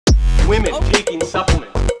women taking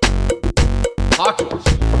supplements. Talk to us.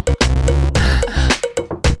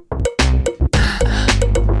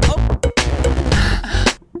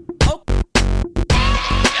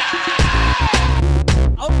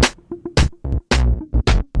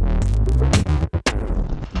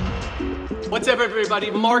 What's up,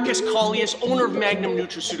 everybody? Marcus Collius, owner of Magnum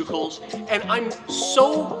Nutraceuticals, and I'm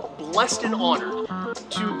so blessed and honored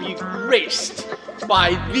to be graced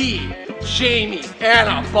by the Jamie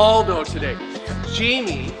Anna Baldo today.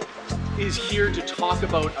 Jamie is here to talk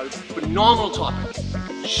about a phenomenal topic.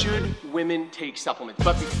 Should women take supplements?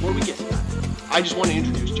 But before we get to that, I just want to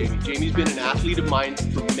introduce Jamie. Jamie's been an athlete of mine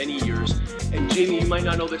for many years, and Jamie, you might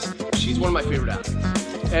not know this, she's one of my favorite athletes.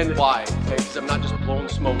 And why? Because I'm not just blowing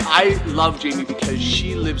smoke. I love Jamie because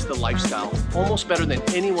she lives the lifestyle almost better than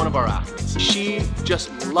any one of our athletes. She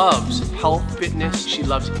just loves health, fitness. She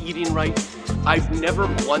loves eating right. I've never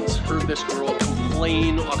once heard this girl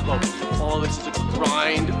complain about, oh, this is a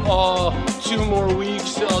grind. Oh, 2 more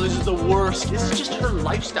weeks. Oh, this is the worst. This is just her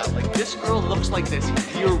lifestyle. Like, this girl looks like this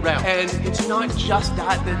year round. And it's not just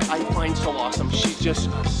that I find so awesome. She's just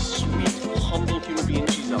a sweet, humble human being.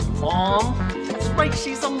 She's a mom. That's right,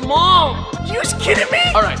 she's a mom. You just kidding me?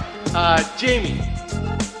 All right, Jamie,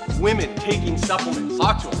 women taking supplements.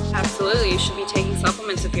 Talk to us. Absolutely, you should be taking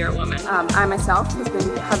supplements if you're a woman. I myself have been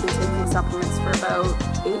taking supplements for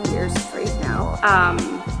about 8 years straight now.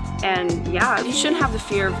 And yeah, you shouldn't have the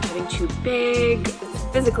fear of getting too big. It's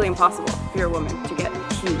physically impossible if you're a woman to get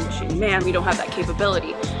huge, and man, we don't have that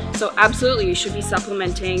capability. So absolutely, you should be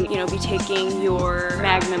supplementing, you know, be taking your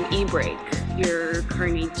Magnum E-Brake, your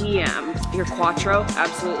Carne DM, your Quattro.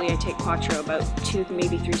 Absolutely, I take Quattro about 2,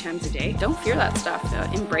 maybe 3 times a day. Don't fear that stuff,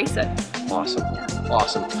 embrace it. Awesome,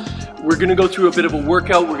 awesome. We're gonna go through a bit of a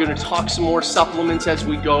workout. We're gonna talk some more supplements as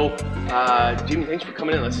we go. Jamie, thanks for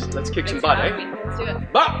coming in. Let's kick some butt, eh? Let's do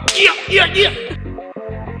it. Bah! Yeah!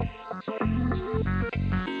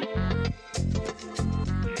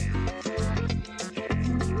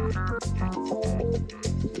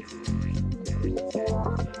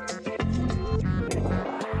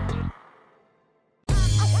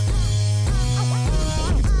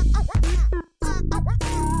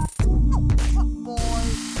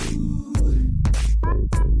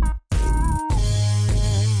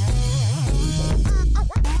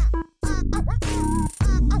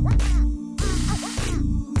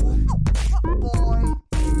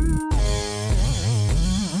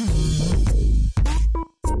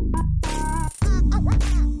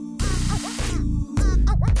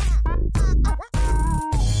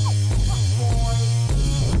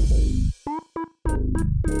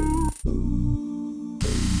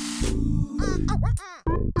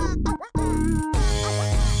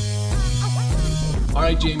 All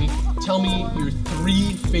right, Jamie, tell me your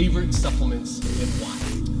 3 favorite supplements and why.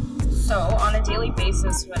 So on a daily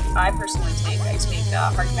basis, what I personally take, I take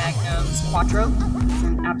Hard Magnum's Quattro. It's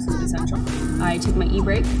an absolute essential. I take my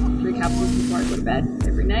E-Brake, 3 capsules before I go to bed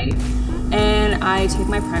every night. And I take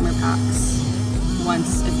my primer packs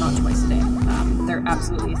once, if not twice a day. They're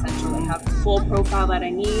absolutely essential. They have the full profile that I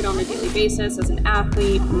need on a daily basis as an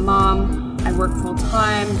athlete, mom. I work full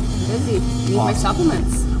time, I'm busy, need my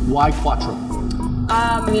supplements. Why Quattro?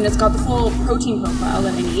 I mean, it's got the full protein profile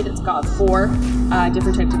that I need. It's got 4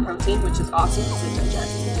 different types of protein, which is awesome because it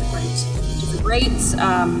digests at different rates.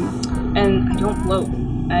 And I don't bloat.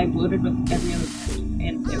 I bloated with every other brand,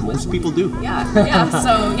 and it was. Most people do. Yeah.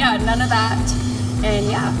 So yeah, none of that, and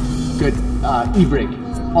yeah. Good. E-Brake,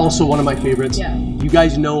 also one of my favorites. Yeah. You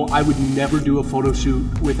guys know I would never do a photo shoot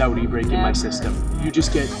without E-Brake in my system. You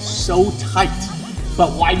just get so tight.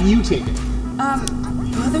 But why do you take it?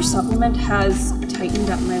 No other supplement has tightened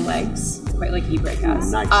up my legs quite like E-Brake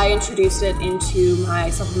has. Nice. I introduced it into my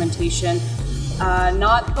supplementation,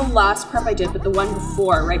 not the last prep I did, but the one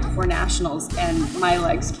before, right before Nationals, and my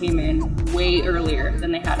legs came in way earlier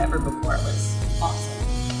than they had ever before. It was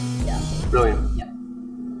awesome. Yeah. Brilliant. Yeah.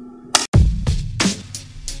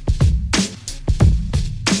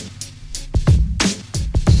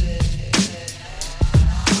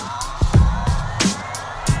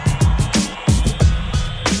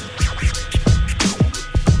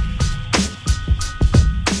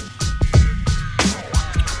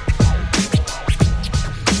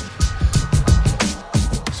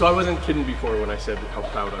 So I wasn't kidding before when I said how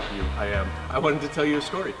proud of you I am. I wanted to tell you a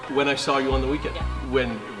story. When I saw you on the weekend,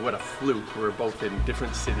 what a fluke. We're both in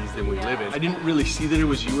different cities than we live in. I didn't really see that it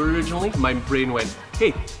was you originally. My brain went,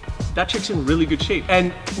 hey, that chick's in really good shape.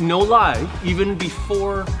 And no lie, even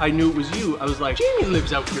before I knew it was you, I was like, Jamie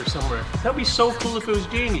lives out here somewhere. That'd be so cool if it was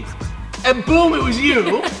Jamie. And boom, it was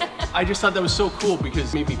you. I just thought that was so cool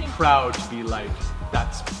because it made me proud to be like,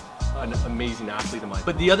 that's an amazing athlete of mine.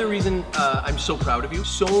 But the other reason I'm so proud of you,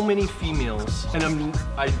 so many females, and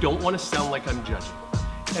I don't want to sound like I'm judging.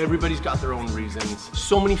 Everybody's got their own reasons.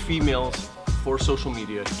 So many females for social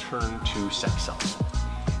media turn to sex sells.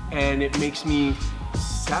 And it makes me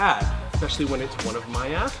sad, especially when it's one of my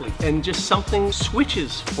athletes. And just something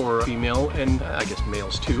switches for female, and I guess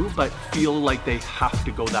males too, but feel like they have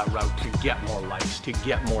to go that route to get more likes, to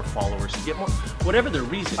get more followers, to get more, whatever their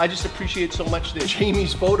reason. I just appreciate so much that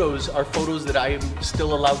Jamie's photos are photos that I am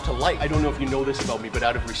still allowed to like. I don't know if you know this about me, but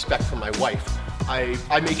out of respect for my wife,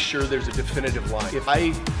 I make sure there's a definitive line. If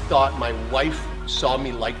I thought my wife saw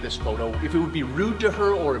me like this photo, if it would be rude to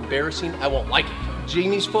her or embarrassing, I won't like it.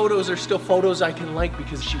 Jamie's photos are still photos I can like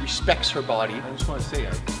because she respects her body. I just want to say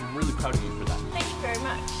I'm really proud of you for that. Thank you very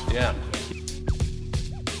much. Yeah.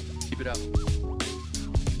 Keep it up.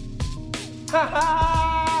 Ha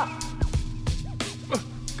ha!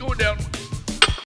 Going down.